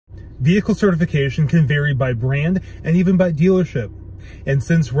Vehicle certification can vary by brand and even by dealership. And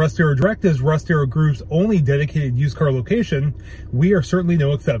since Russ Darrow Direct is Russ Darrow Group's only dedicated used car location, we are certainly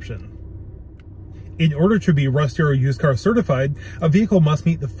no exception. In order to be Russ Darrow used car certified, a vehicle must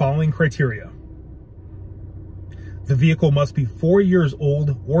meet the following criteria. The vehicle must be 4 years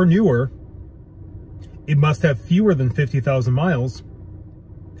old or newer. It must have fewer than 50,000 miles.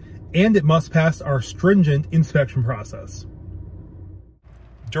 And it must pass our stringent inspection process.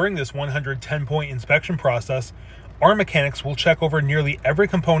 During this 110-point inspection process, our mechanics will check over nearly every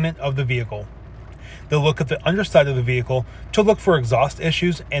component of the vehicle. They'll look at the underside of the vehicle to look for exhaust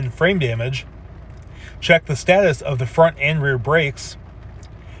issues and frame damage, check the status of the front and rear brakes,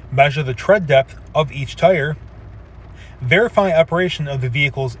 measure the tread depth of each tire, verify operation of the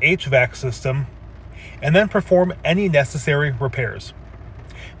vehicle's HVAC system, and then perform any necessary repairs.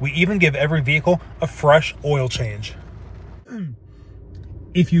 We even give every vehicle a fresh oil change.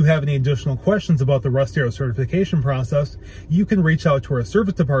 If you have any additional questions about the Russ Darrow certification process, you can reach out to our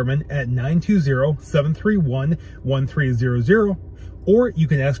service department at 920-731-1300, or you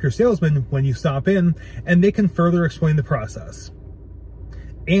can ask your salesman when you stop in, and they can further explain the process.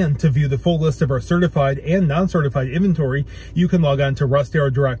 And to view the full list of our certified and non-certified inventory, you can log on to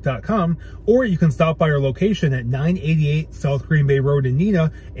russdarrowdirect.com, or you can stop by our location at 988 South Green Bay Road in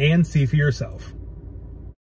Neenah and see for yourself.